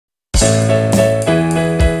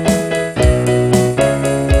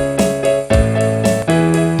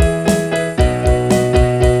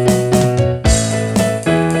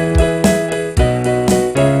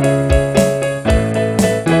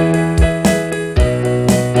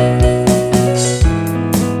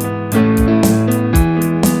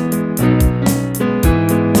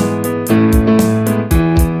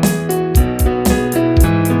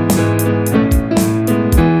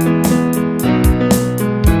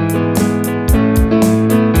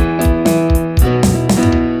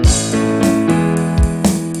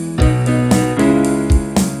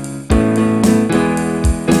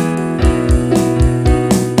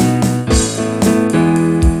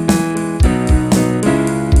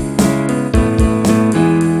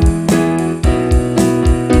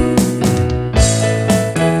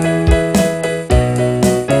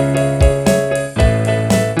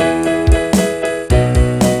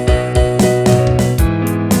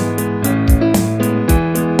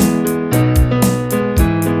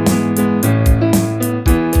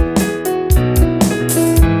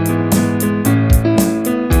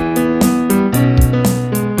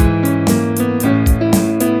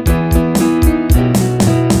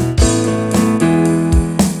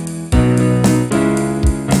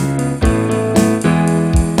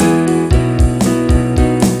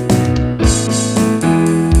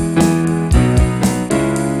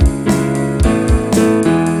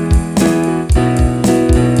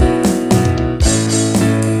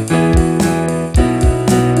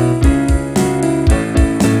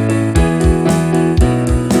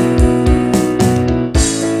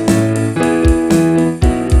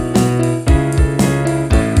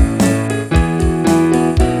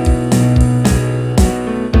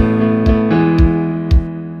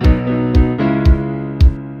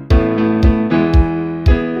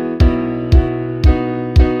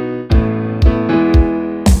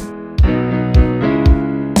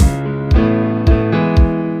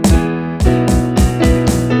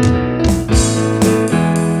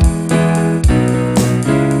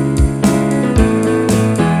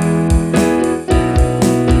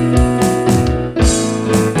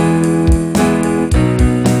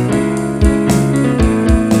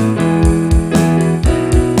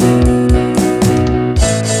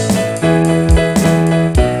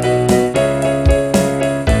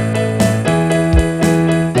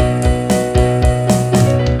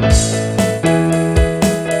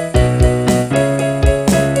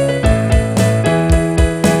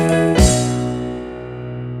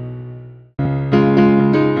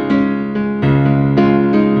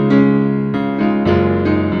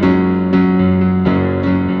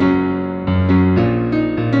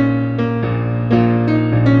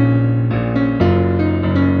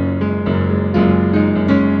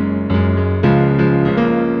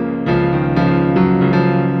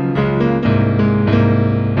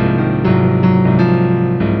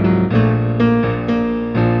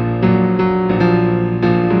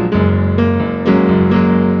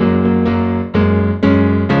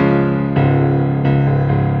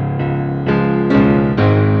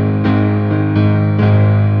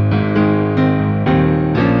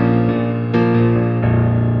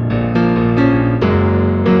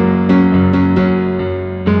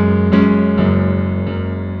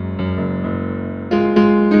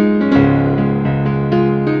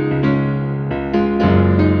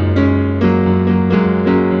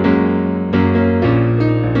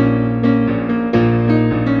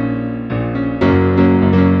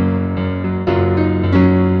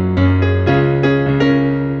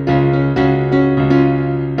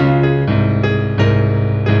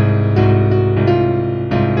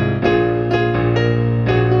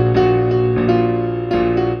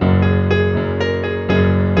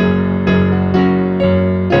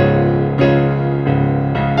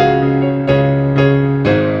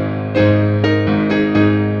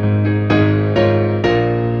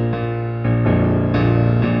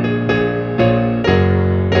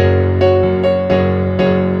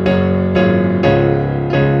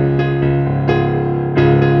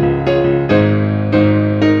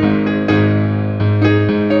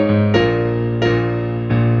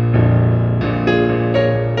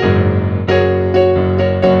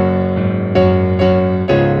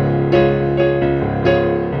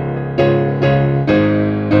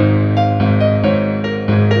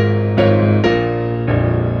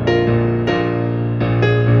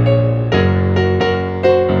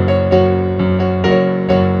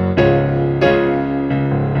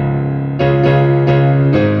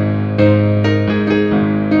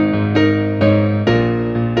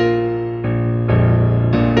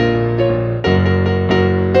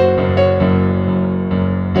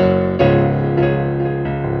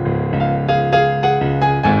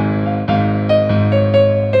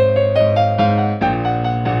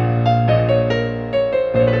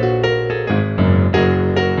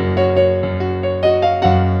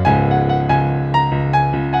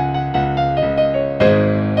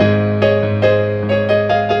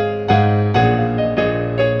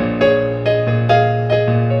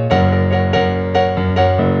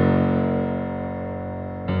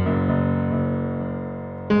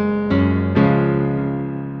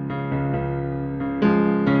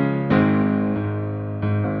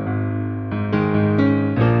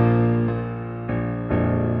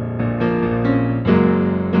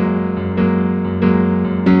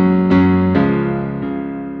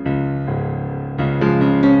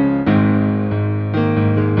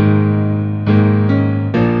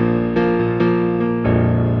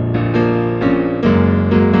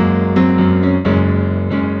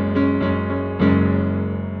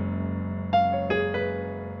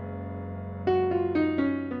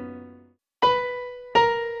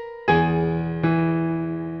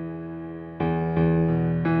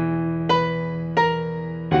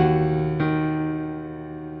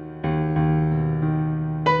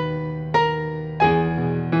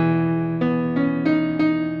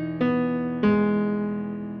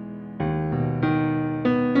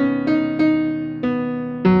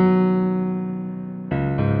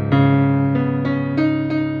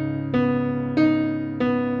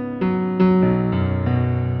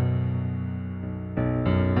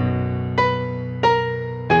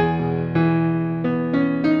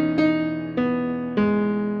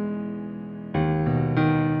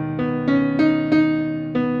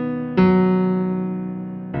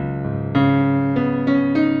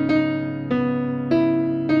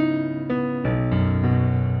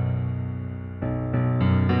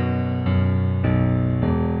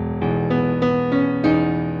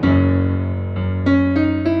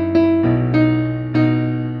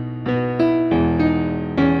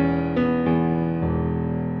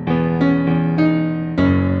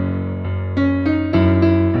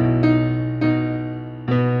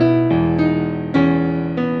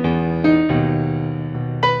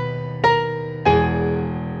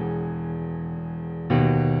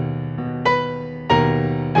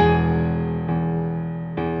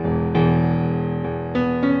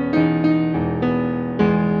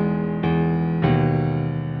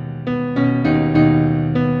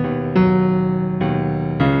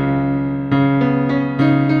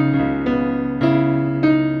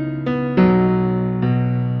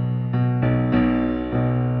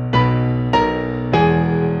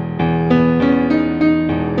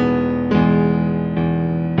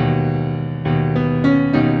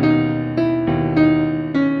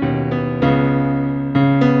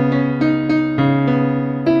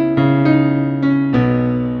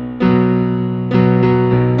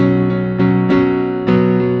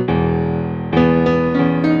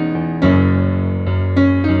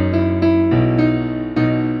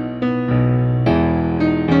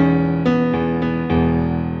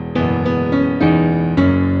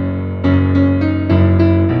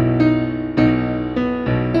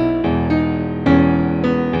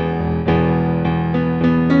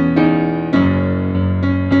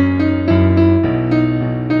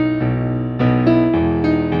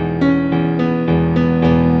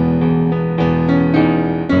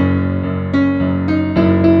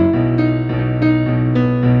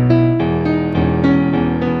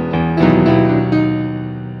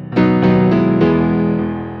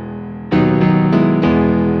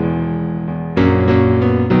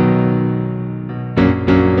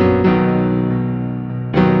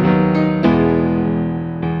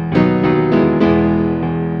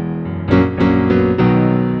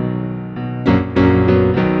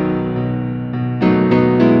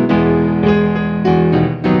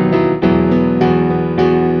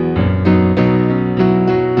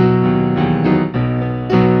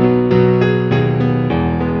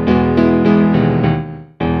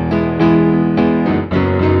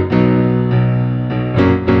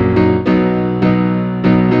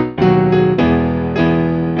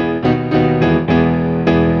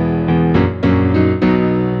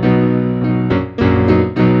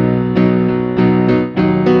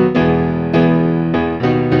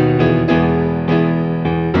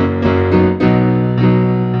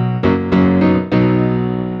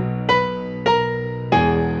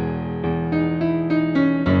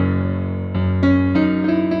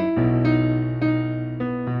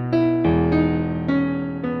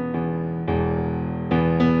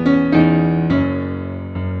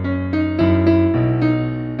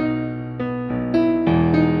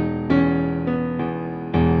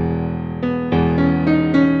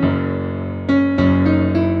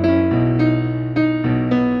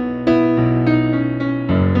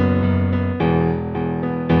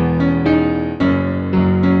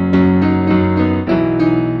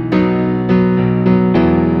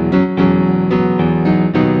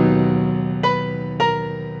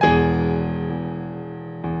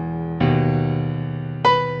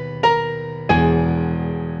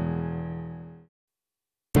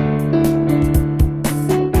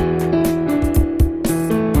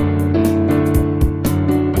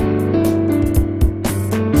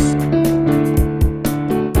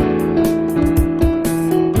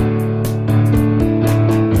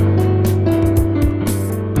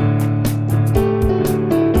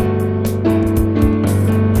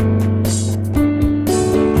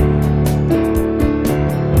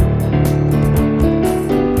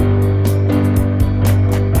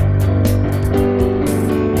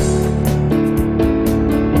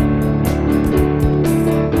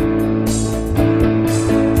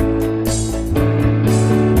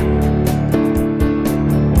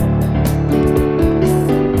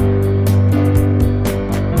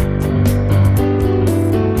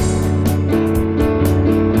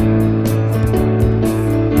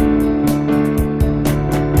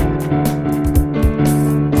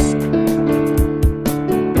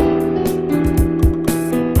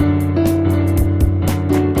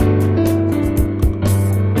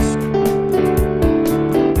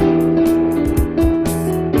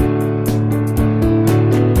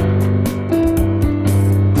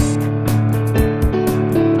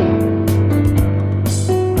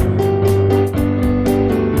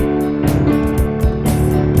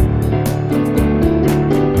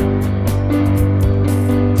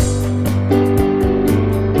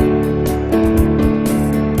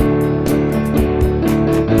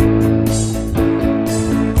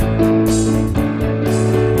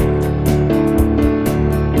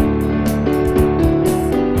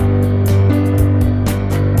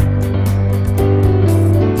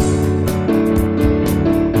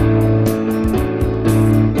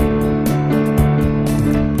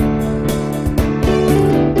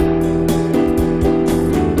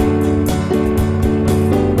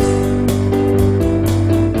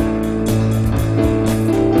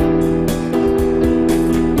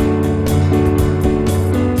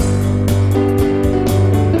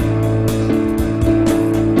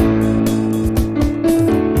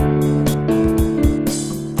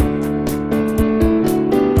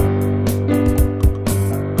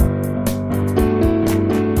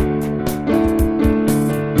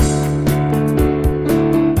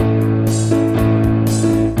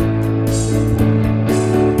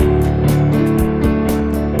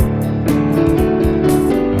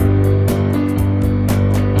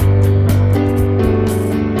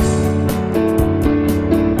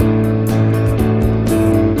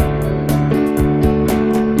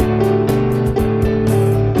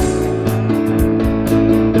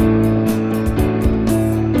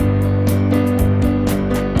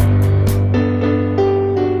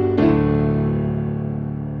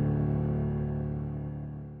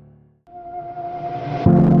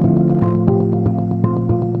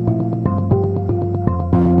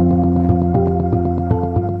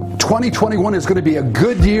2021 is going to be a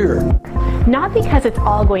good year. Not because it's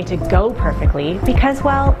all going to go perfectly, because,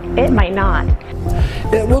 well, it might not.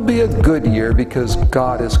 It will be a good year because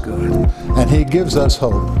God is good. And He gives us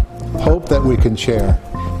hope. Hope that we can share.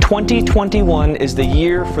 2021 is the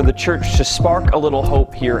year for the church to spark a little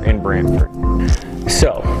hope here in Brantford.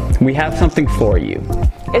 So, we have something for you.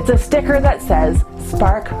 It's a sticker that says,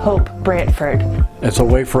 Spark Hope Brantford. It's a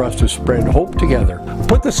way for us to spread hope together.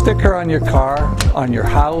 Put the sticker on your car, on your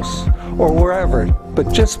house, or wherever, but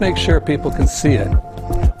just make sure people can see it.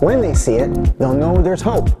 When they see it, they'll know there's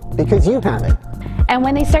hope, because you have it. And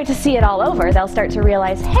when they start to see it all over, they'll start to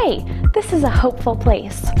realize, hey, this is a hopeful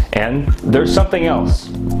place. And there's something else.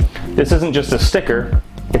 This isn't just a sticker,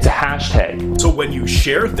 it's a hashtag. So when you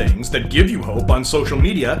share things that give you hope on social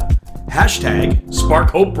media, hashtag Spark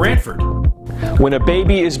Hope Brantford. When a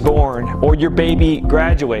baby is born or your baby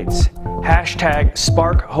graduates, hashtag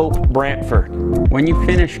Spark Hope Brantford. When you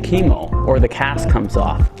finish chemo or the cast comes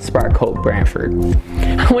off, Spark Hope Brantford.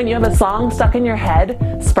 When you have a song stuck in your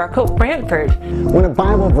head, Spark Hope Brantford. When a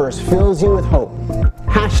Bible verse fills you with hope,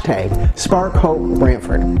 hashtag Spark Hope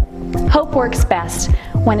Brantford. Hope works best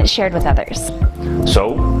when it's shared with others.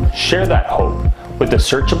 So, share that hope with the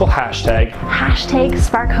searchable hashtag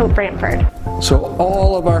Spark Hope Brantford. So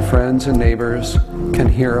all of our friends and neighbors can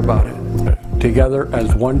hear about it. Together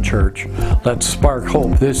as one church, let's spark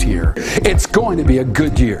hope this year. It's going to be a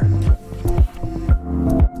good year.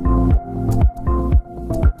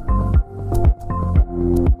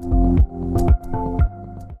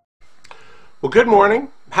 Well, good morning,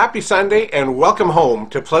 happy Sunday, and welcome home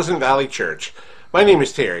to Pleasant Valley Church. My name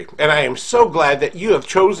is Terry, and I am so glad that you have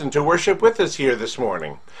chosen to worship with us here this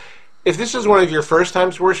morning. If this is one of your first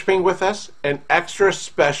times worshiping with us, an extra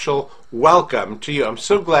special welcome to you. I'm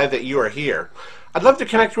so glad that you are here. I'd love to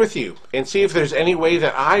connect with you and see if there's any way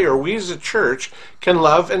that I or we as a church can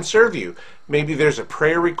love and serve you. Maybe there's a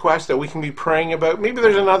prayer request that we can be praying about. Maybe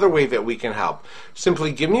there's another way that we can help.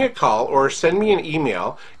 Simply give me a call or send me an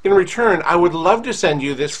email. In return, I would love to send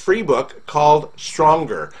you this free book called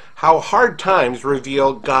Stronger: How Hard Times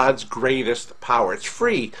Reveal God's Greatest Power. It's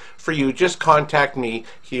free for you. Just contact me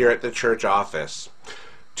here at the church office.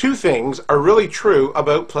 Two things are really true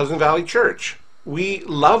about Pleasant Valley Church. We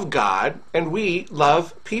love God and we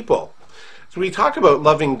love people. So we talk about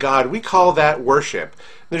loving God, we call that worship.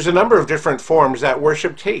 There's a number of different forms that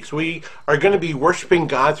worship takes. We are going to be worshiping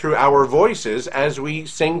God through our voices as we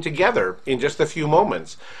sing together in just a few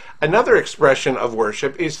moments. Another expression of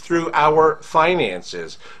worship is through our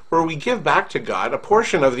finances, where we give back to God a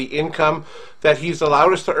portion of the income that He's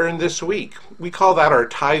allowed us to earn this week. We call that our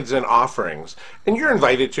tithes and offerings, and you're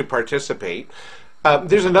invited to participate.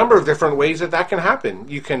 There's a number of different ways that can happen.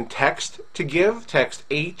 You can text to give, text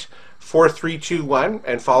 84321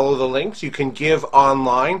 and follow the links. You can give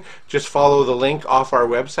online, just follow the link off our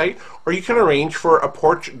website, or you can arrange for a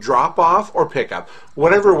porch drop-off or pickup.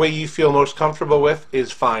 Whatever way you feel most comfortable with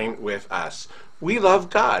is fine with us. We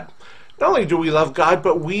love God. Not only do we love God,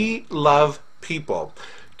 but we love people.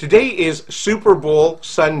 Today is Super Bowl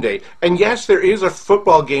Sunday, and yes, there is a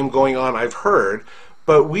football game going on, I've heard,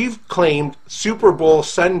 but we've claimed Super Bowl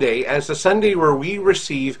Sunday as the Sunday where we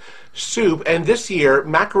receive soup, and this year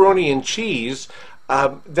macaroni and cheese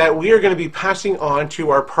that we are going to be passing on to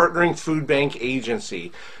our partnering food bank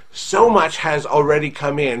agency. So much has already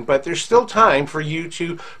come in, but there's still time for you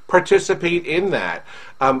to participate in that.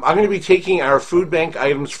 I'm going to be taking our food bank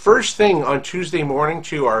items first thing on Tuesday morning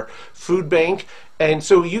to our food bank. And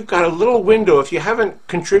so you've got a little window. If you haven't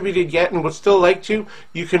contributed yet and would still like to,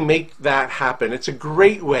 you can make that happen. It's a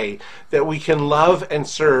great way that we can love and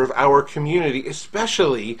serve our community,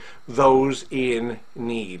 especially those in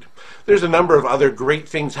need. There's a number of other great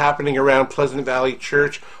things happening around Pleasant Valley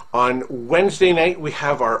Church. On Wednesday night, we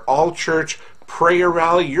have our all-church prayer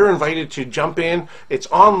rally. You're invited to jump in. It's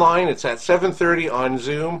online. It's at 7:30 on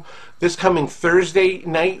Zoom. This coming Thursday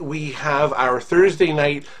night, we have our Thursday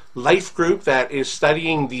night life group that is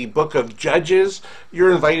studying the book of Judges.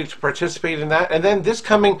 You're invited to participate in that. And then this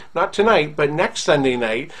coming, not tonight, but next Sunday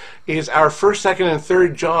night, is our 1st, 2nd, and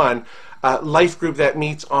 3rd John life group that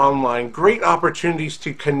meets online. Great opportunities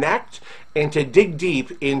to connect and to dig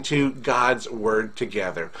deep into God's Word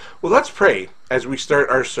together. Well, let's pray as we start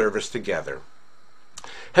our service together.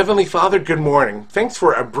 Heavenly Father, good morning. Thanks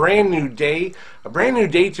for a brand new day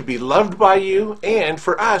to be loved by you, and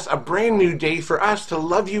for us, a brand new day for us to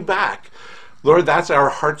love you back. Lord, that's our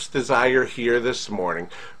heart's desire here this morning.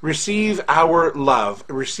 Receive our love,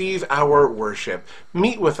 receive our worship.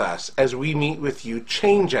 Meet with us as we meet with you.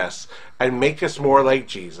 Change us and make us more like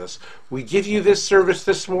Jesus. We give you this service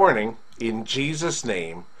this morning in Jesus'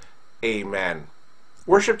 name. Amen.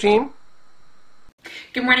 Worship team?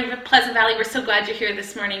 Good morning, Pleasant Valley. We're so glad you're here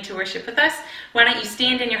this morning to worship with us. Why don't you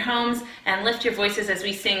stand in your homes and lift your voices as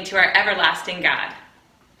we sing to our everlasting God.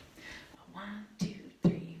 1, 2,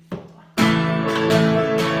 3, 4.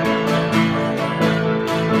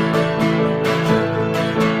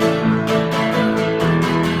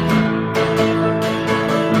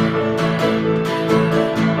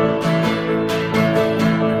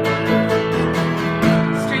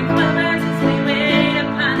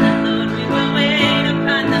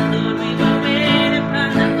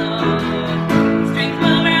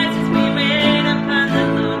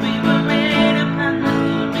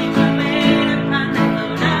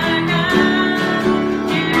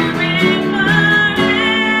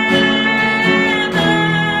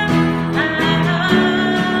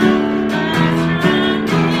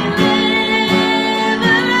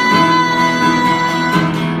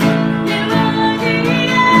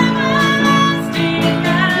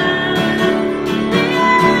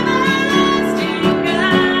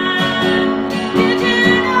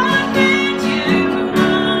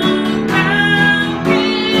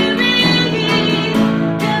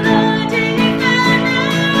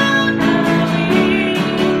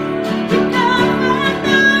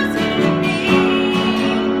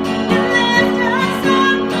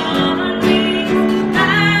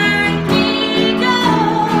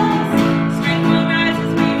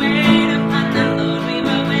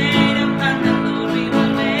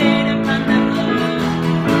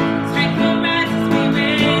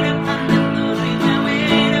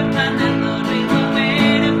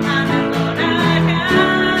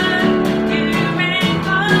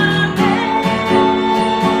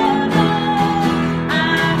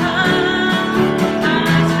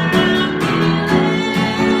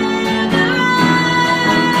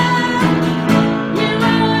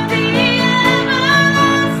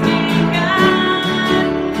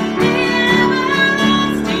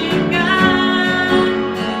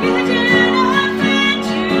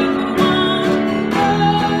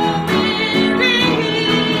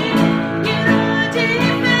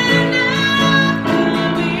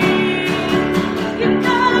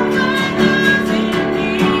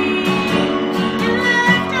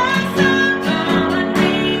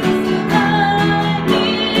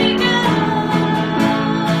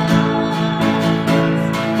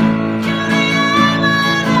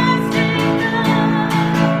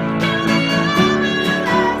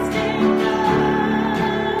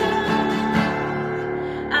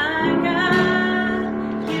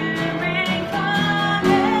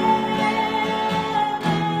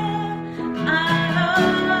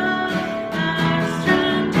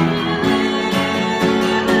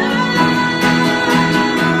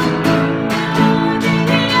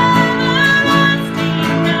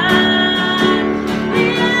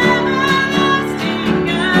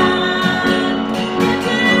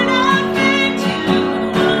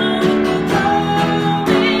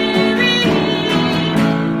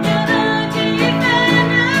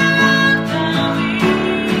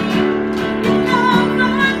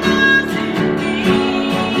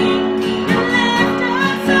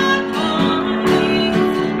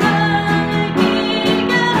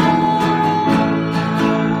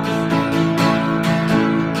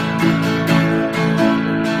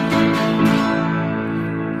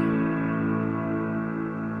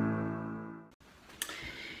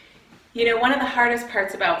 You know, one of the hardest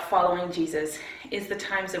parts about following Jesus is the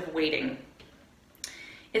times of waiting.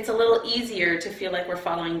 It's a little easier to feel like we're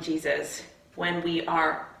following Jesus when we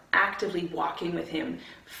are actively walking with him,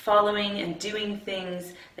 following and doing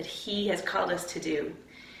things that he has called us to do.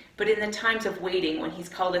 But in the times of waiting, when he's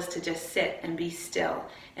called us to just sit and be still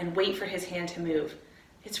and wait for his hand to move,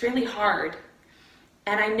 it's really hard.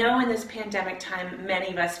 And I know in this pandemic time, many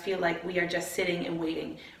of us feel like we are just sitting and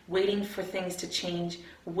waiting for things to change,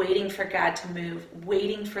 waiting for God to move,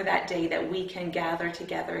 waiting for that day that we can gather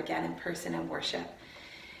together again in person and worship.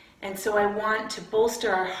 And so I want to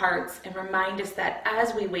bolster our hearts and remind us that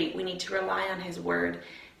as we wait, we need to rely on his word.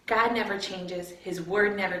 God never changes. His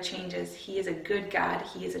word never changes. He is a good God.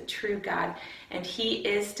 He is a true God. And he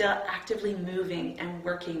is still actively moving and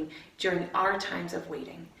working during our times of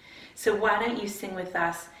waiting. So why don't you sing with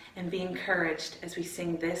us and be encouraged as we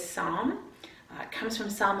sing this psalm. It comes from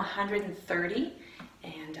Psalm 130,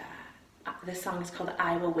 and this song is called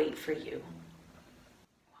I Will Wait for You.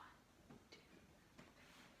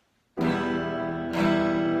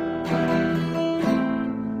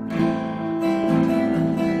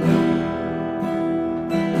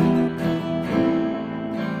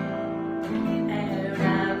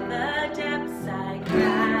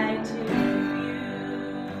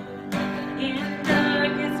 In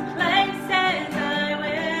darkest places I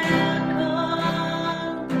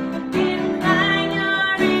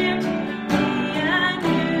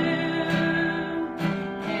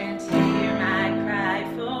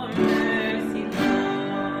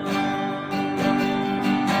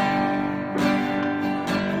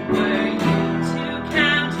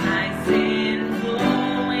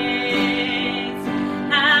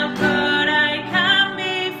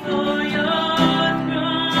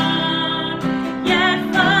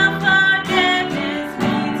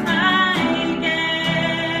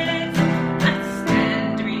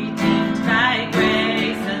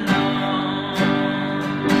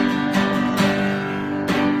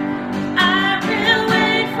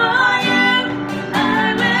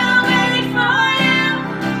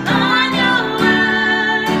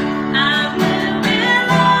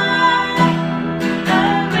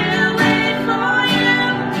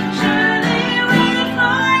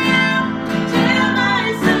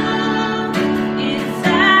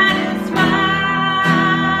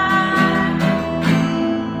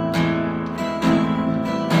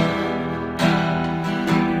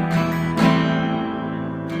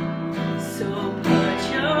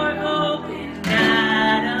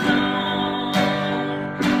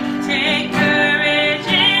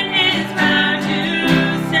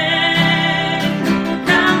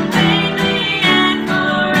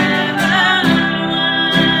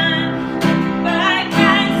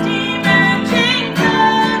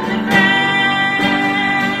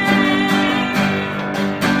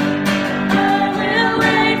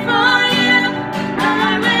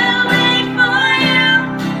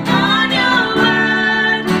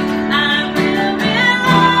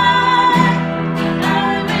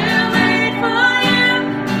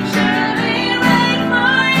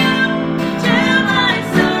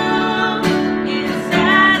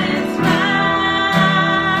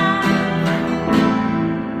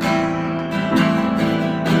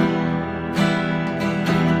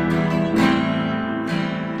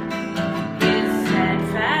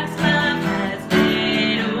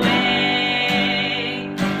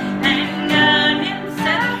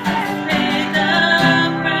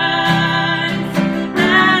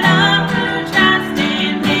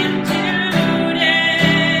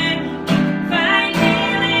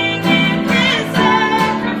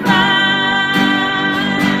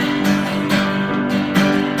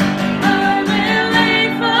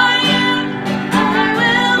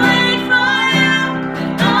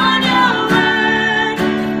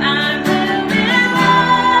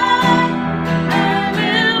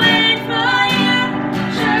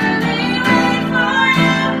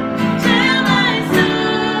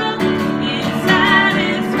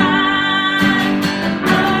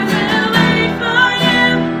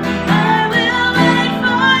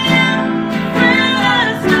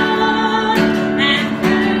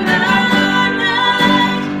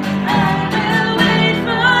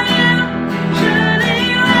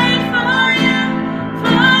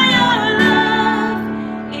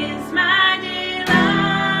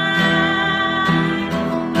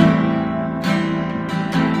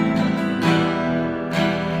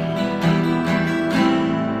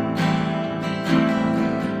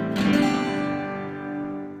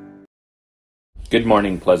Good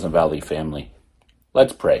morning, Pleasant Valley family.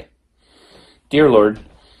 Let's pray. Dear Lord,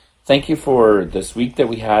 thank you for this week that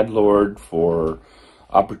we had, Lord, for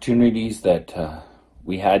opportunities that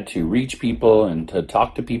we had to reach people and to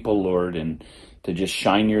talk to people, Lord, and to just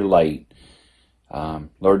shine your light.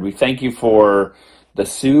 Lord, we thank you for the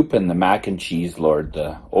soup and the mac and cheese, Lord,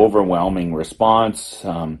 the overwhelming response.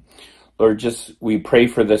 Lord, just we pray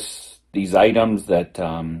for these items that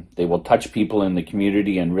they will touch people in the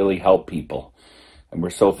community and really help people. And we're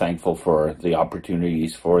so thankful for the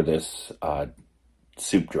opportunities for this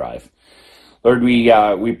soup drive. Lord,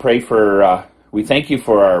 we pray for, we thank you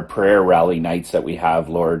for our prayer rally nights that we have,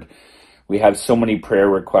 Lord. We have so many prayer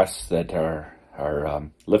requests that are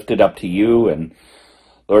lifted up to you. And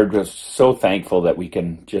Lord, we're so thankful that we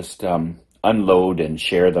can just unload and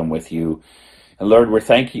share them with you. And Lord, we're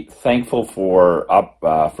thankful for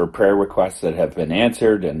prayer requests that have been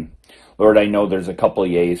answered. And Lord, I know there's a couple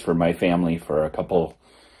of yays for my family for a couple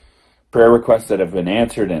prayer requests that have been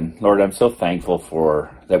answered. And Lord, I'm so thankful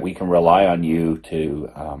for that we can rely on you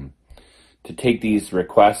to take these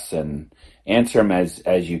requests and answer them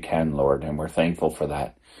as you can, Lord. And we're thankful for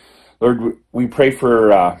that. Lord, we pray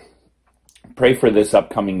for this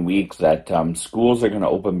upcoming week that schools are going to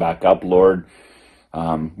open back up, Lord.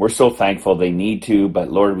 We're so thankful they need to,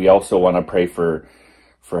 but Lord, we also want to pray for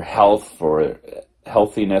health, for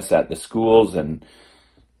healthiness at the schools, and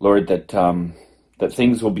Lord, that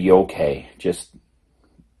things will be okay, just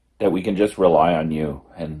that we can just rely on you,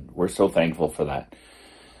 and we're so thankful for that.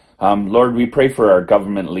 Lord, we pray for our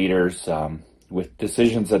government leaders with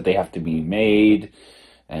decisions that they have to be made,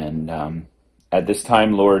 and at this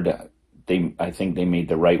time, Lord, I think they made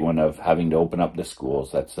the right one of having to open up the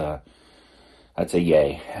schools. That's a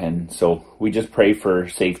yay, and so we just pray for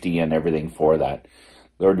safety and everything for that.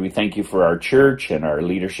 Lord, we thank you for our church and our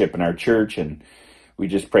leadership in our church, and we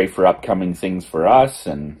just pray for upcoming things for us,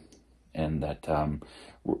 and that,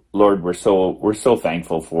 Lord, we're so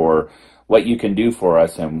thankful for what you can do for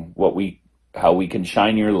us and how we can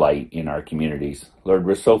shine your light in our communities. Lord,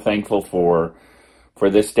 we're so thankful for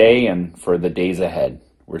this day and for the days ahead.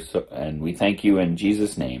 And we thank you in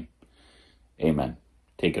Jesus' name. Amen.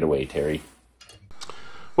 Take it away, Terry.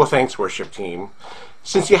 Well, thanks, worship team.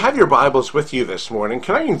 Since you have your Bibles with you this morning,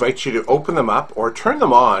 can I invite you to open them up or turn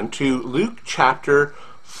them on to Luke chapter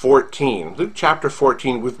 14. Luke chapter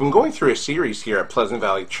 14. We've been going through a series here at Pleasant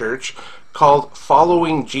Valley Church called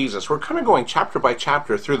Following Jesus. We're kind of going chapter by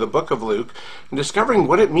chapter through the book of Luke and discovering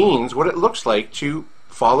what it means, what it looks like to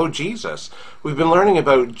follow Jesus. We've been learning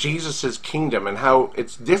about Jesus's kingdom and how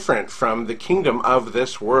it's different from the kingdom of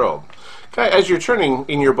this world. As you're turning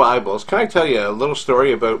in your Bibles, can I tell you a little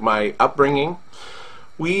story about my upbringing?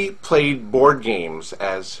 We played board games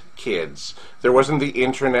as kids. There wasn't the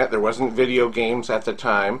internet, there wasn't video games at the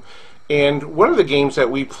time, and one of the games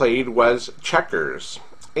that we played was checkers.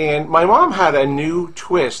 And my mom had a new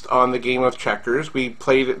twist on the game of checkers. We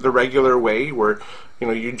played it the regular way where,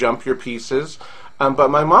 you jump your pieces.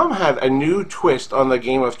 But my mom had a new twist on the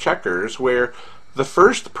game of checkers where the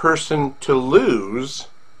first person to lose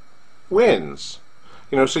wins.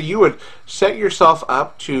 So you would set yourself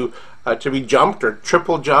up to be jumped or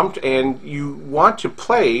triple jumped, and you want to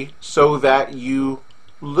play so that you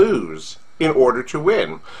lose in order to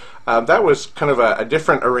win. That was kind of a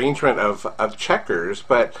different arrangement of checkers,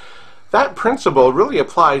 but that principle really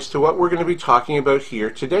applies to what we're going to be talking about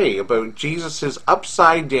here today, about Jesus's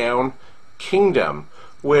upside down kingdom,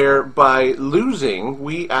 where by losing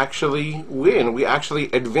we actually win. We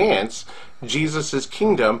actually advance Jesus's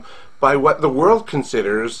kingdom by what the world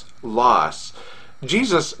considers loss.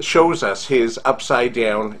 Jesus shows us his upside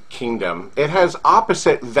down kingdom. It has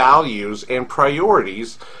opposite values and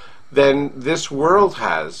priorities than this world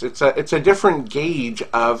has. It's a different gauge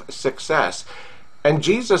of success. And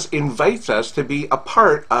Jesus invites us to be a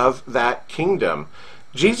part of that kingdom.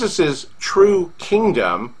 Jesus's true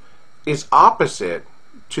kingdom is opposite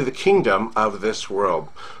to the kingdom of this world.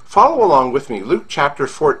 Follow along with me. Luke chapter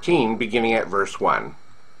 14, beginning at verse 1.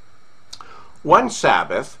 One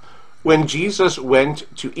Sabbath, when Jesus went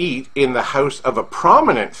to eat in the house of a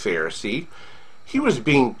prominent Pharisee, he was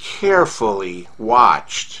being carefully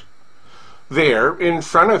watched. There, in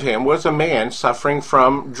front of him, was a man suffering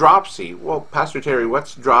from dropsy. Well, Pastor Terry,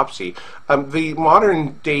 what's dropsy? The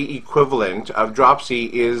modern-day equivalent of dropsy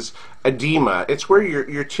is edema. It's where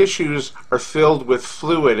your tissues are filled with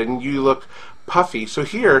fluid and you look puffy. So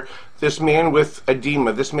here, this man with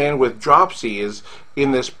edema, this man with dropsy is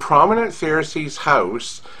in this prominent Pharisee's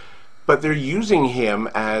house, but they're using him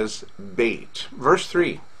as bait. Verse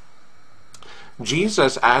 3.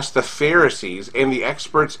 Jesus asked the Pharisees and the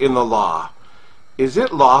experts in the law, "Is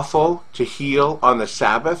it lawful to heal on the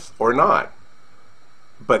Sabbath or not?"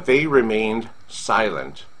 But they remained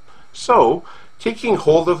silent. So, taking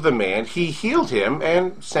hold of the man, he healed him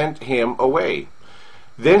and sent him away.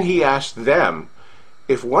 Then he asked them,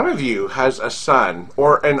 "If one of you has a son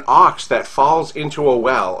or an ox that falls into a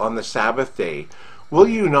well on the Sabbath day, will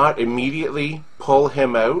you not immediately pull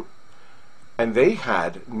him out?" And they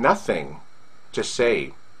had nothing to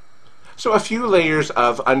say. So a few layers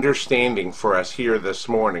of understanding for us here this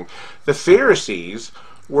morning. The Pharisees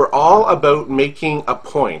were all about making a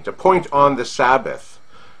point on the Sabbath.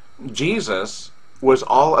 Jesus was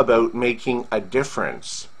all about making a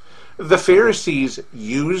difference. The Pharisees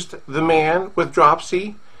used the man with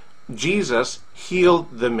dropsy. Jesus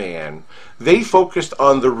healed the man. They focused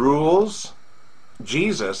on the rules.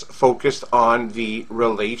 Jesus focused on the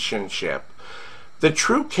relationship. The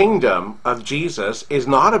true kingdom of Jesus is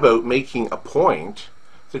not about making a point.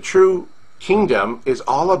 The true kingdom is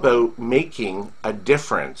all about making a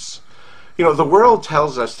difference. You know, the world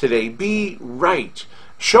tells us today, be right.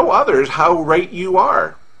 Show others how right you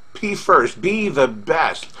are. Be first. Be the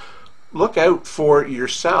best. Look out for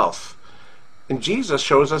yourself. And Jesus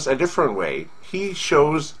shows us a different way. He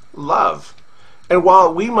shows love. And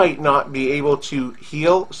while we might not be able to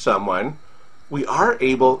heal someone, we are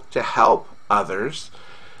able to help others.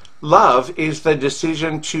 Love is the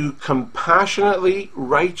decision to compassionately,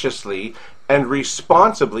 righteously, and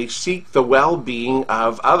responsibly seek the well-being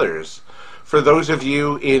of others. For those of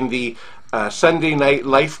you in the Sunday Night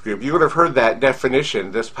Life group, you would have heard that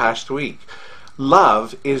definition this past week.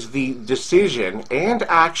 Love is the decision and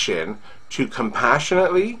action to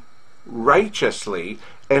compassionately, righteously,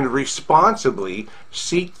 and responsibly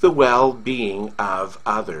seek the well-being of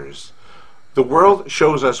others. The world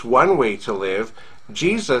shows us one way to live.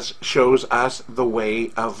 Jesus shows us the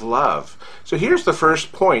way of love. So here's the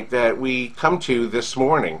first point that we come to this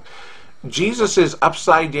morning. Jesus'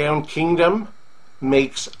 upside-down kingdom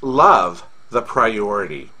makes love the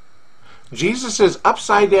priority. Jesus'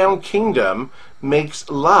 upside-down kingdom makes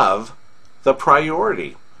love the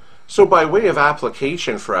priority. So by way of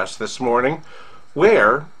application for us this morning,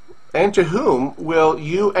 where and to whom will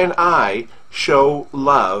you and I show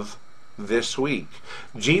love this week?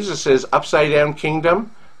 Jesus' upside-down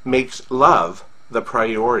kingdom makes love the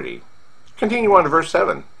priority. Continue on to verse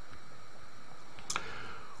 7.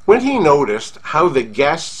 When he noticed how the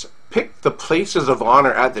guests picked the places of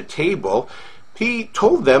honor at the table, he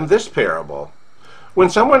told them this parable. When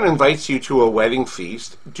someone invites you to a wedding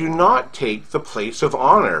feast, do not take the place of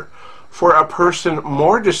honor, for a person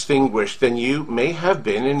more distinguished than you may have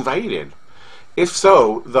been invited. If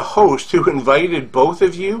so, the host who invited both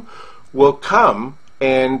of you will come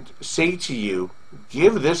and say to you,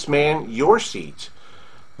 "Give this man your seat."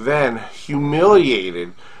 Then,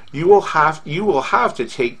 humiliated, you will have to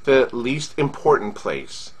take the least important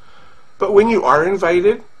place. But when you are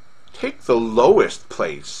invited, take the lowest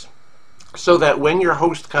place, so that when your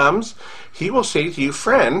host comes, he will say to you,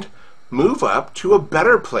 "Friend, move up to a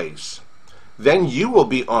better place." Then you will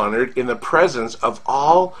be honored in the presence of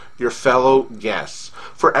all your fellow guests.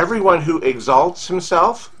 For everyone who exalts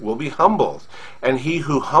himself will be humbled, and he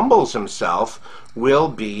who humbles himself will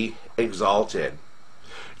be exalted.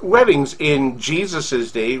 Weddings in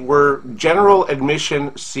Jesus' day were general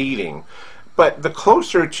admission seating, but the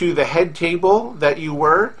closer to the head table that you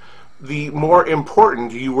were, the more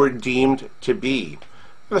important you were deemed to be.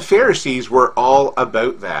 The Pharisees were all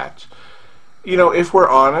about that. You know, if we're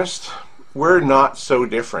honest, we're not so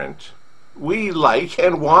different. We like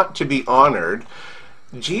and want to be honored.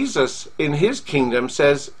 Jesus, in his kingdom,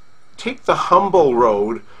 says, take the humble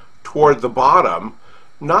road toward the bottom,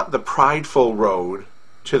 not the prideful road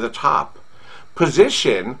to the top.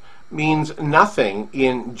 Position means nothing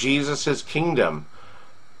in Jesus' kingdom.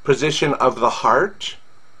 Position of the heart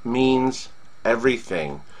means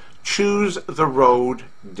everything. Choose the road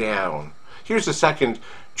down. Here's the second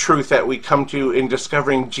truth that we come to in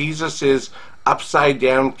discovering Jesus'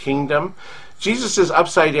 upside-down kingdom. Jesus'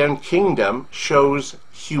 upside-down kingdom shows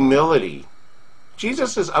humility.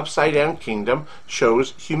 Jesus' upside-down kingdom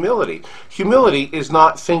shows humility. Humility is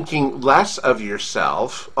not thinking less of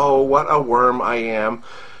yourself. Oh, what a worm I am.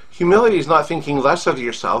 Humility is not thinking less of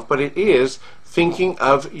yourself, but it is thinking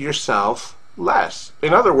of yourself less.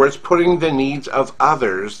 In other words, putting the needs of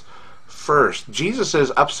others first.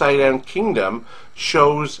 Jesus' upside-down kingdom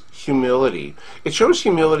shows humility. It shows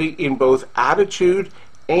humility in both attitude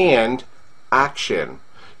and action.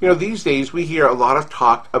 You know, these days we hear a lot of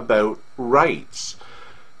talk about rights.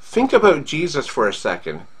 Think about Jesus for a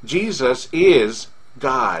second. Jesus is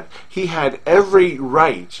God. He had every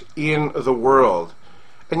right in the world.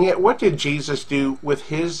 And yet, what did Jesus do with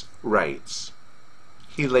his rights?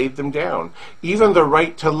 He laid them down. Even the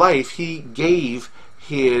right to life, he gave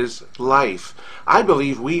his life. I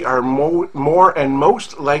believe we are more and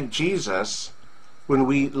most like Jesus when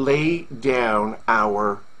we lay down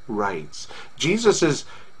our rights. Jesus'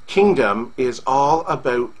 kingdom is all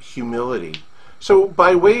about humility. So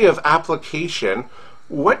by way of application,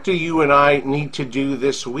 what do you and I need to do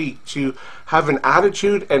this week to have an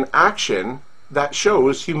attitude and action that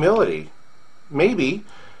shows humility? Maybe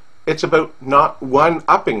it's about not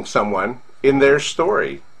one-upping someone in their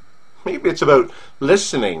story. Maybe it's about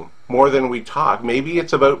listening more than we talk. Maybe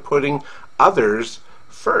it's about putting others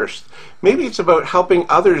first. Maybe it's about helping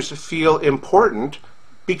others feel important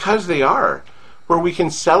because they are, where we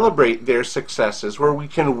can celebrate their successes, where we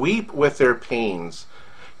can weep with their pains.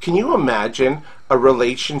 Can you imagine a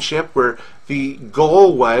relationship where the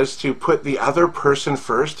goal was to put the other person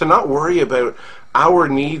first, to not worry about our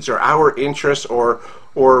needs or our interests or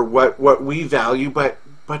what we value, but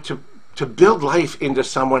to build life into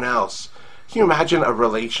someone else? Can you imagine a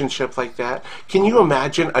relationship like that? Can you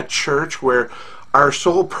imagine a church where our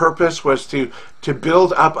sole purpose was to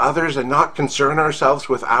build up others and not concern ourselves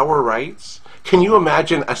with our rights? Can you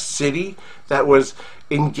imagine a city that was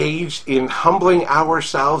engaged in humbling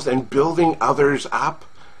ourselves and building others up?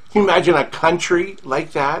 Can you imagine a country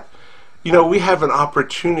like that? You know, we have an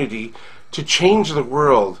opportunity to change the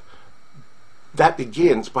world. That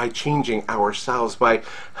begins by changing ourselves, by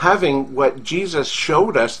having what Jesus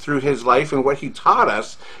showed us through his life and what he taught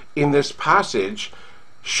us in this passage,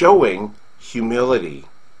 showing humility.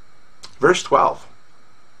 Verse 12.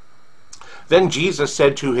 Then Jesus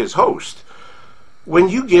said to his host, "When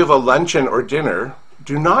you give a luncheon or dinner,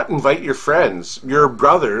 do not invite your friends, your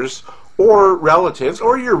brothers or relatives,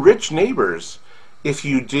 or your rich neighbors. If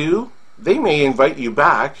you do, they may invite you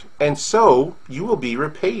back, and so you will be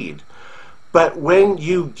repaid. But when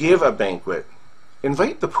you give a banquet,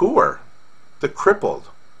 invite the poor, the crippled,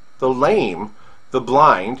 the lame, the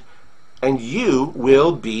blind, and you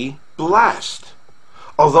will be blessed.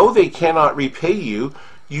 Although they cannot repay you,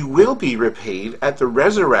 you will be repaid at the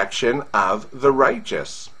resurrection of the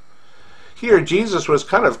righteous." Here, Jesus was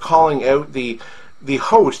kind of calling out the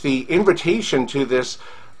host, the invitation to this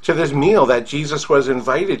meal that Jesus was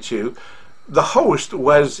invited to. The host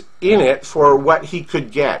was in it for what he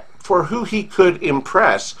could get, for who he could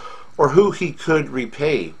impress, or who he could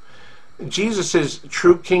repay. Jesus'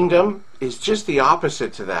 true kingdom is just the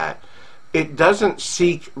opposite to that. It doesn't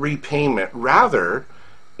seek repayment. Rather,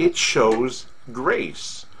 it shows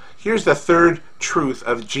grace. Here's the third truth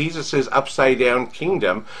of Jesus' upside-down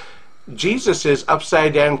kingdom. Jesus'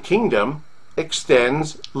 upside-down kingdom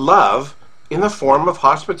extends love in the form of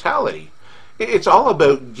hospitality. It's all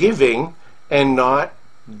about giving and not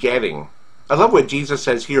getting. I love what Jesus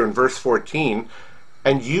says here in verse 14,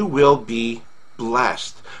 "And you will be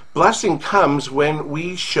blessed." Blessing comes when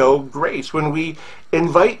we show grace, when we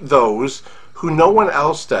invite those who no one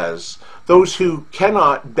else does, those who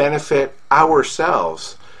cannot benefit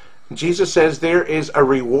ourselves. Jesus says there is a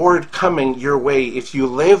reward coming your way if you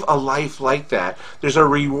live a life like that. There's a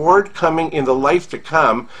reward coming in the life to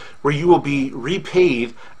come where you will be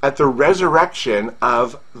repaid at the resurrection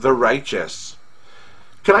of the righteous.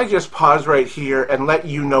 Can I just pause right here and let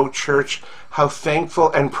you know, church, how thankful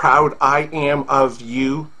and proud I am of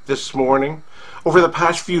you this morning? Over the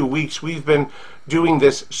past few weeks, we've been doing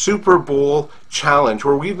this Super Bowl challenge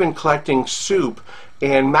where we've been collecting soup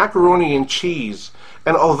and macaroni and cheese.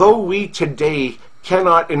 And although we today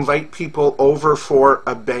cannot invite people over for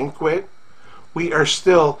a banquet, we are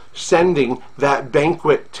still sending that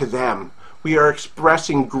banquet to them. We are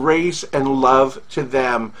expressing grace and love to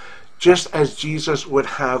them, just as Jesus would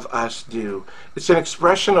have us do. It's an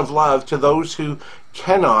expression of love to those who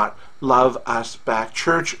cannot love us back.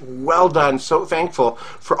 Church, well done. So thankful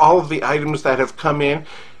for all of the items that have come in.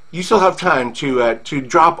 You still have time to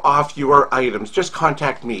drop off your items. Just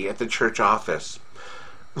contact me at the church office.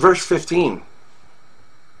 Verse 15.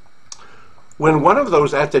 When one of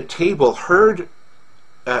those at the table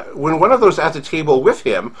with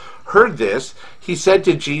him heard this, he said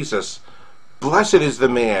to Jesus, "Blessed is the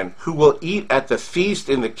man who will eat at the feast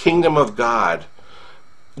in the kingdom of God."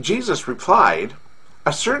 Jesus replied,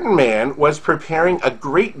 "A certain man was preparing a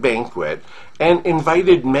great banquet and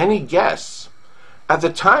invited many guests. At the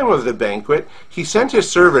time of the banquet, he sent his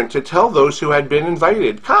servant to tell those who had been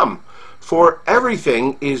invited, 'Come, for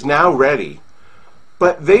everything is now ready.'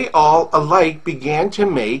 But they all alike began to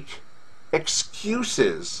make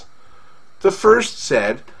excuses. The first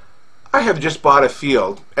said, 'I have just bought a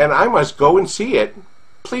field, and I must go and see it.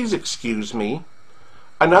 Please excuse me.'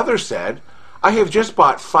 Another said, I have just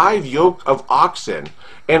bought 5 yoke of oxen,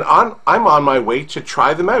 and I'm on my way to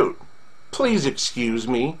try them out. Please excuse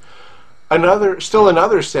me." Still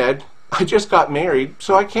another said, "I just got married,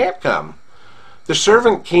 so I can't come." The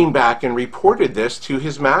servant came back and reported this to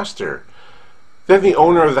his master. Then the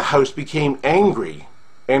owner of the house became angry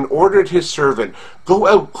and ordered his servant, "Go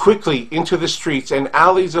out quickly into the streets and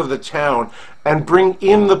alleys of the town and bring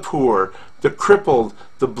in the poor, the crippled,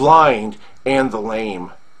 the blind, and the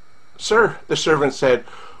lame." "Sir," the servant said,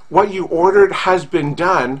 "what you ordered has been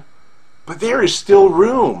done, but there is still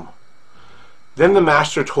room." Then the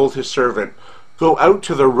master told his servant, "Go out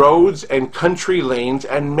to the roads and country lanes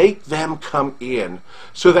and make them come in,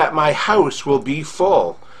 so that my house will be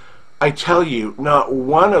full. I tell you, not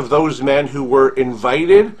one of those men who were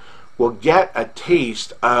invited will get a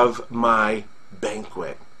taste of my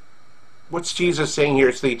banquet." What's Jesus saying here?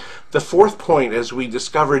 It's the 4th point as we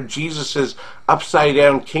discovered Jesus'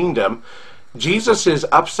 upside-down kingdom. Jesus'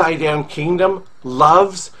 upside-down kingdom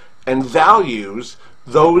loves and values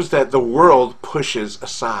those that the world pushes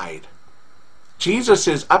aside.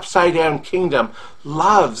 Jesus' upside-down kingdom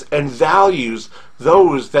loves and values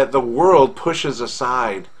those that the world pushes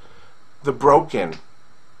aside. The broken,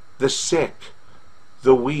 the sick,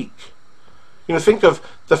 the weak. Think of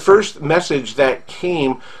the first message that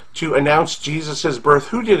came to announce Jesus' birth.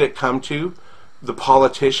 Who did it come to? The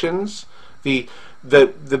politicians? The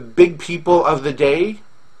big people of the day?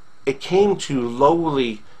 It came to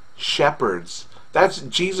lowly shepherds. That's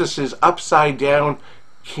Jesus' upside-down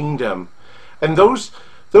kingdom. And those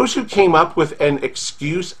who came up with an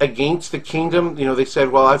excuse against the kingdom, they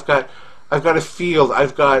said, "Well, I've got a field,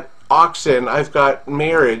 I've got oxen, I've got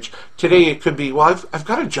marriage." Today it could be, "Well, I've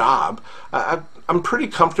got a job, I'm pretty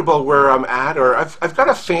comfortable where I'm at," or I've got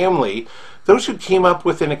a family. Those who came up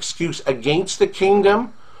with an excuse against the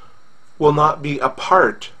kingdom will not be a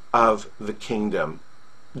part of the kingdom.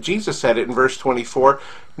 Jesus said it in verse 24,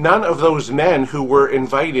 "None of those men who were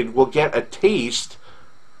invited will get a taste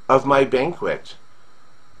of my banquet."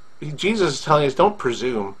 Jesus is telling us, don't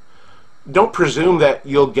presume. Don't presume that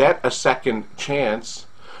you'll get a second chance.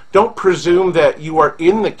 Don't presume that you are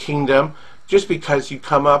in the kingdom just because you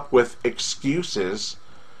come up with excuses.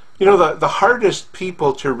 The hardest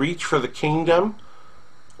people to reach for the kingdom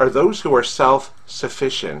are those who are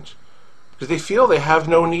self-sufficient, because they feel they have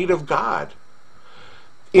no need of God.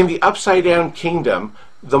 In the upside-down kingdom,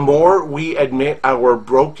 the more we admit our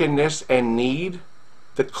brokenness and need,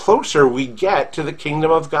 the closer we get to the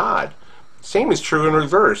kingdom of God. Same is true in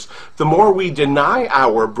reverse. The more we deny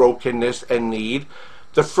our brokenness and need,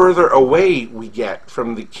 the further away we get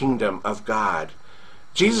from the kingdom of God.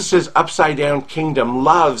 Jesus' upside-down kingdom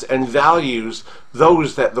loves and values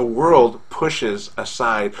those that the world pushes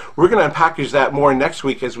aside. We're going to unpackage that more next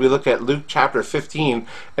week as we look at Luke chapter 15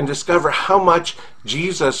 and discover how much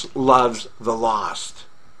Jesus loves the lost.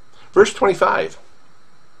 Verse 25.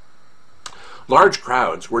 Large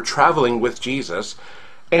crowds were traveling with Jesus,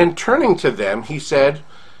 and turning to them, he said,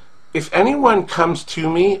 "If anyone comes to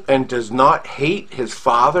me and does not hate his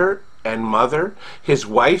father and mother, his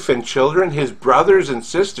wife and children, his brothers and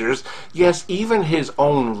sisters, yes, even his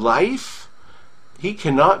own life, he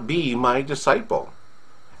cannot be my disciple.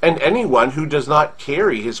 And anyone who does not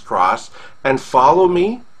carry his cross and follow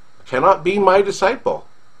me cannot be my disciple.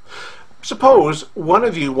 Suppose one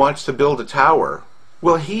of you wants to build a tower.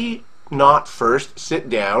 Will he not first sit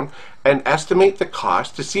down and estimate the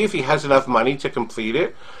cost to see if he has enough money to complete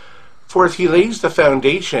it? For if he lays the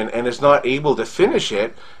foundation and is not able to finish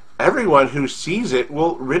it, everyone who sees it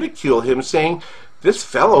will ridicule him, saying, 'This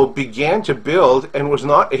fellow began to build and was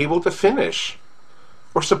not able to finish.'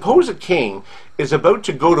 Or suppose a king is about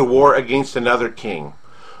to go to war against another king.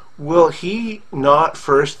 Will he not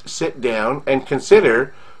first sit down and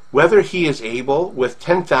consider whether he is able with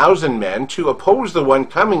 10,000 men to oppose the one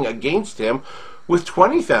coming against him with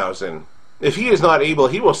 20,000? If he is not able,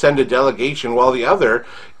 he will send a delegation while the other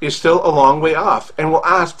is still a long way off, and will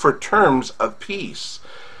ask for terms of peace.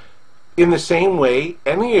 In the same way,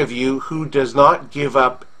 any of you who does not give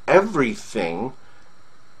up everything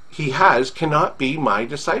he has cannot be my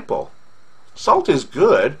disciple. Salt is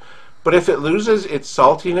good, but if it loses its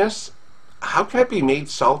saltiness, how can it be made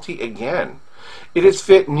salty again? It is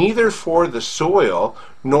fit neither for the soil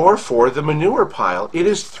nor for the manure pile. It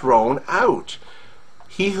is thrown out.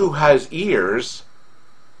 He who has ears,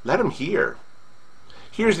 let him hear."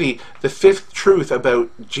 Here's the fifth truth about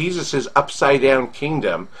Jesus' upside-down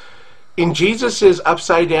kingdom. In Jesus'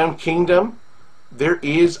 upside-down kingdom, there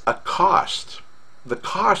is a cost. The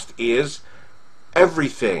cost is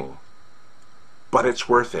everything, but it's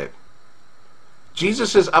worth it.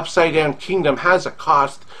 Jesus' upside-down kingdom has a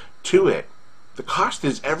cost to it. The cost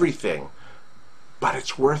is everything, but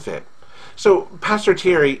it's worth it. So, Pastor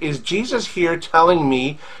Terry, is Jesus here telling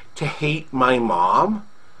me to hate my mom?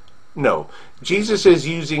 No. Jesus is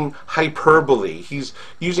using hyperbole. He's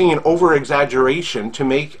using an over-exaggeration to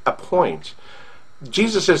make a point.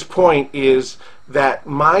 Jesus' point is that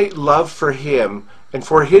my love for him and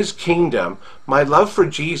for his kingdom, my love for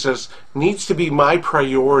Jesus needs to be my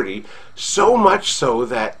priority, so much so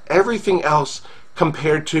that everything else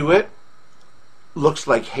compared to it looks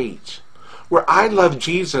like hate. Where I love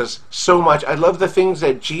Jesus so much, I love the things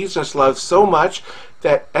that Jesus loves so much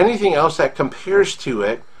that anything else that compares to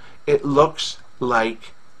it, it looks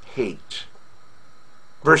like hate.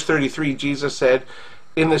 Verse 33, Jesus said,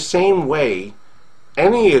 "In the same way,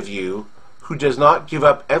 any of you who does not give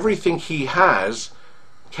up everything he has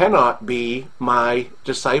cannot be my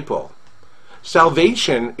disciple."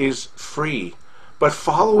 Salvation is free, but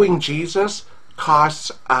following Jesus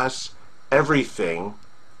costs us everything,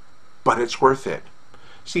 but it's worth it.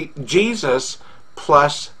 See, Jesus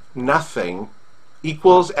plus nothing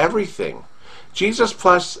equals everything. Jesus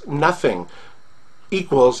plus nothing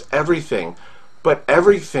equals everything, but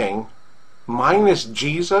everything minus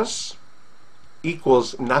Jesus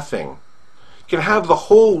equals nothing. You can have the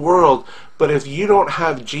whole world, but if you don't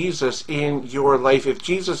have Jesus in your life, if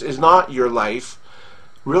Jesus is not your life,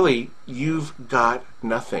 really, you've got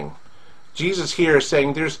nothing. Jesus here is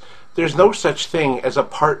saying there's no such thing as a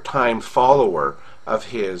part-time follower of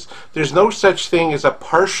his. There's no such thing as a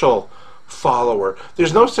partial follower.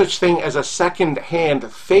 There's no such thing as a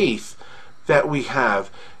second-hand faith that we have.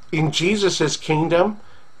 In Jesus' kingdom,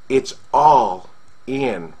 it's all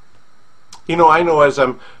in. You know, I know as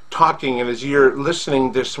I'm talking and as you're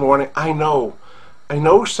listening this morning, I know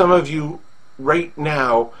some of you right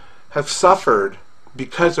now have suffered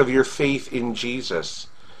because of your faith in Jesus.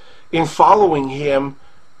 In following him,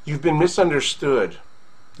 you've been misunderstood.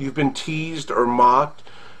 You've been teased or mocked.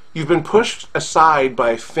 You've been pushed aside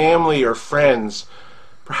by family or friends.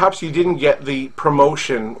 Perhaps you didn't get the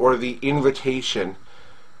promotion or the invitation.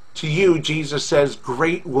 To you, Jesus says,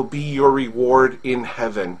 great will be your reward in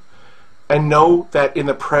heaven. And know that in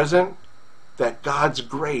the present, that God's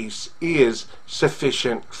grace is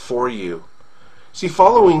sufficient for you. See,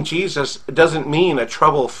 following Jesus doesn't mean a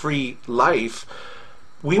trouble-free life.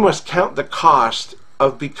 We must count the cost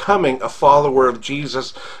of becoming a follower of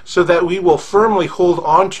Jesus so that we will firmly hold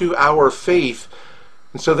on to our faith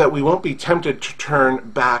and so that we won't be tempted to turn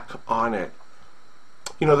back on it.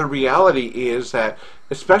 You know, the reality is that,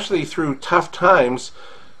 especially through tough times,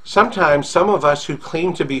 sometimes some of us who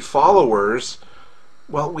claim to be followers,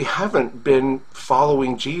 well, we haven't been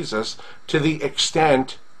following Jesus to the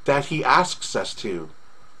extent that he asks us to.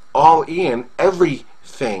 All in,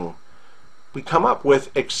 everything. We come up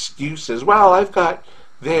with excuses. Well, I've got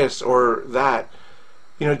this or that.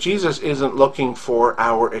 You know, Jesus isn't looking for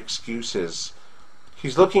our excuses.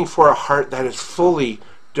 He's looking for a heart that is fully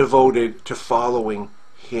devoted to following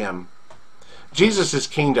him. Jesus'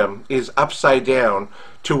 kingdom is upside down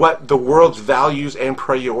to what the world's values and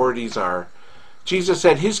priorities are. Jesus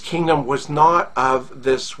said his kingdom was not of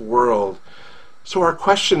this world. So our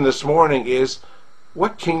question this morning is,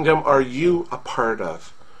 what kingdom are you a part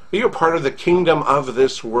of? Are you a part of the kingdom of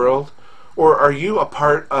this world? Or are you a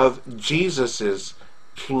part of Jesus'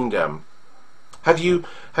 kingdom? Have you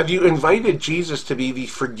invited Jesus to be the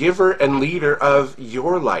forgiver and leader of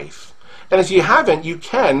your life? And if you haven't, you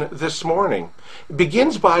can this morning. It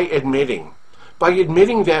begins by admitting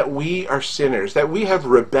that we are sinners, that we have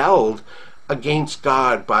rebelled against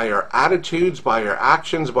God by our attitudes, by our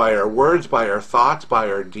actions, by our words, by our thoughts, by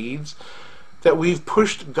our deeds, that we've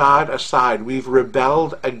pushed God aside, we've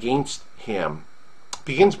rebelled against him. It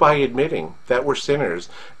begins by admitting that we're sinners,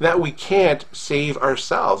 that we can't save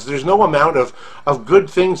ourselves. There's no amount of good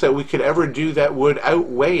things that we could ever do that would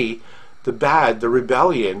outweigh the bad, the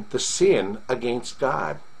rebellion, the sin against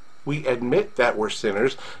God. We admit that we're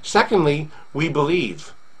sinners. Secondly, we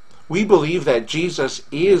believe. We believe that Jesus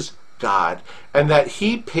is God and that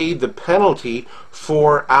he paid the penalty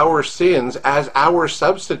for our sins as our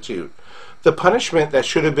substitute. The punishment that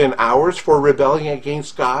should have been ours for rebelling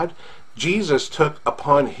against God, Jesus took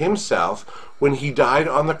upon himself when he died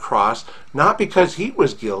on the cross, not because he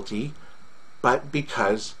was guilty, but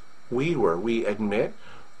because we were. We admit,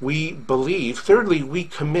 we believe. Thirdly, we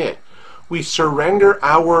commit. We surrender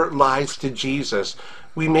our lives to Jesus.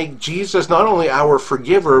 We make Jesus not only our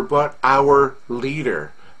forgiver, but our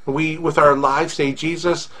leader. We, with our lives, say,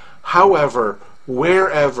 Jesus, however,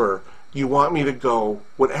 wherever you want me to go,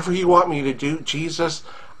 whatever you want me to do, Jesus,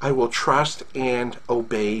 I will trust and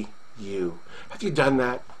obey you. Have you done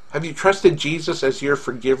that? Have you trusted Jesus as your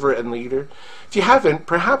forgiver and leader? If you haven't,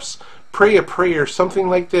 perhaps pray a prayer something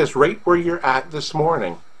like this right where you're at this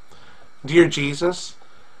morning. Dear Jesus,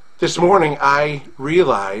 this morning I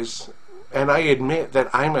realize and I admit that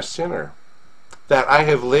I'm a sinner, that I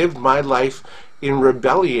have lived my life in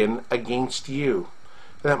rebellion against you,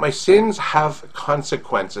 that my sins have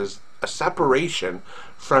consequences, a separation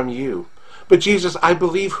from you. But Jesus, I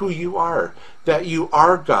believe who you are, that you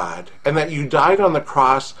are God, and that you died on the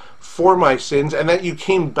cross for my sins, and that you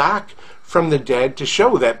came back from the dead to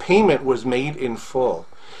show that payment was made in full.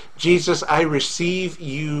 Jesus, I receive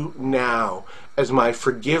you now as my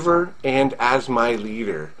forgiver and as my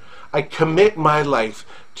leader. I commit my life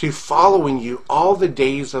to following you all the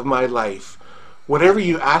days of my life. Whatever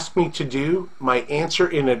you ask me to do, my answer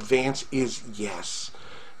in advance is yes.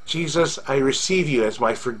 Jesus, I receive you as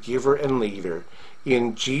my forgiver and leader.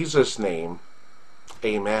 In Jesus' name,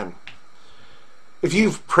 amen. If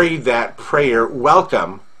you've prayed that prayer,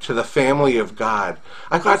 welcome to the family of God.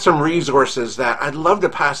 I've got some resources that I'd love to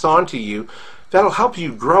pass on to you that'll help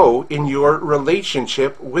you grow in your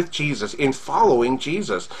relationship with Jesus, in following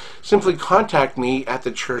Jesus. Simply contact me at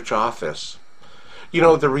the church office. You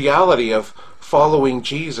know, the reality of following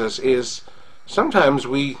Jesus is sometimes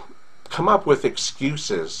we come up with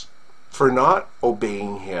excuses for not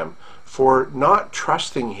obeying him, for not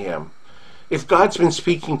trusting him. If God's been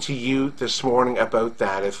speaking to you this morning about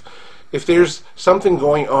that, if there's something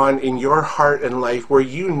going on in your heart and life where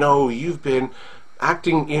you know you've been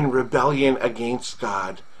acting in rebellion against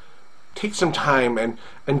God, take some time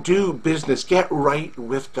and do business. Get right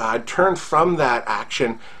with God. Turn from that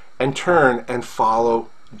action and turn and follow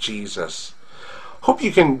Jesus. Hope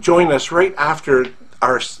you can join us right after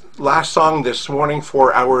our last song this morning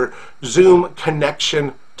for our Zoom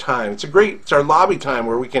connection time. It's our lobby time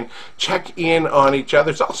where we can check in on each other.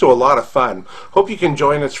 It's also a lot of fun. Hope you can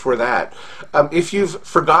join us for that. If you've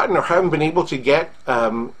forgotten or haven't been able to get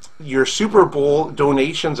your Super Bowl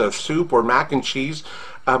donations of soup or mac and cheese,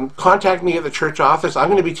 contact me at the church office. I'm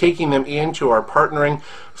going to be taking them into our partnering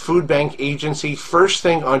food bank agency first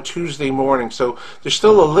thing on Tuesday morning. So there's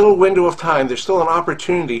still a little window of time. There's still an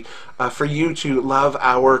opportunity for you to love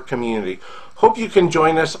our community. Hope you can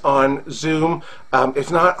join us on Zoom.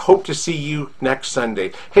 If not, hope to see you next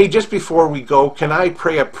Sunday. Hey, just before we go, can I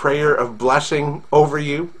pray a prayer of blessing over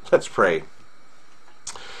you? Let's pray.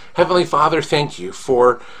 Heavenly Father, thank you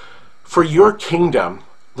for your kingdom.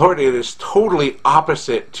 Lord, it is totally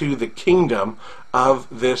opposite to the kingdom of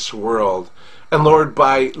this world. And Lord,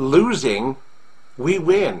 by losing, we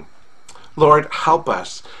win. Lord, help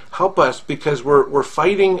us. Help us because we're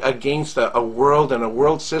fighting against a world and a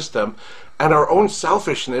world system and our own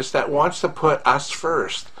selfishness that wants to put us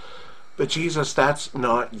first. But Jesus, that's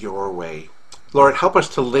not your way. Lord, help us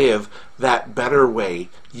to live that better way,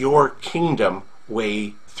 your kingdom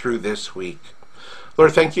way through this week.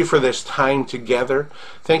 Lord, thank you for this time together.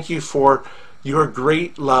 Thank you for your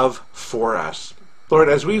great love for us. Lord,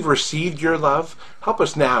 as we've received your love, help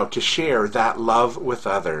us now to share that love with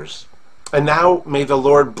others. And now may the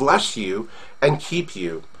Lord bless you and keep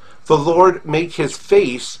you. The Lord make his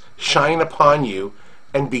face shine upon you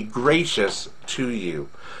and be gracious to you.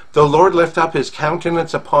 The Lord lift up his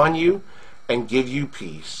countenance upon you and give you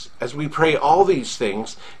peace. As we pray all these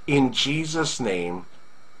things in Jesus' name,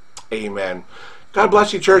 amen. God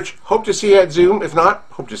bless you, church. Hope to see you at Zoom. If not,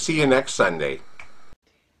 hope to see you next Sunday.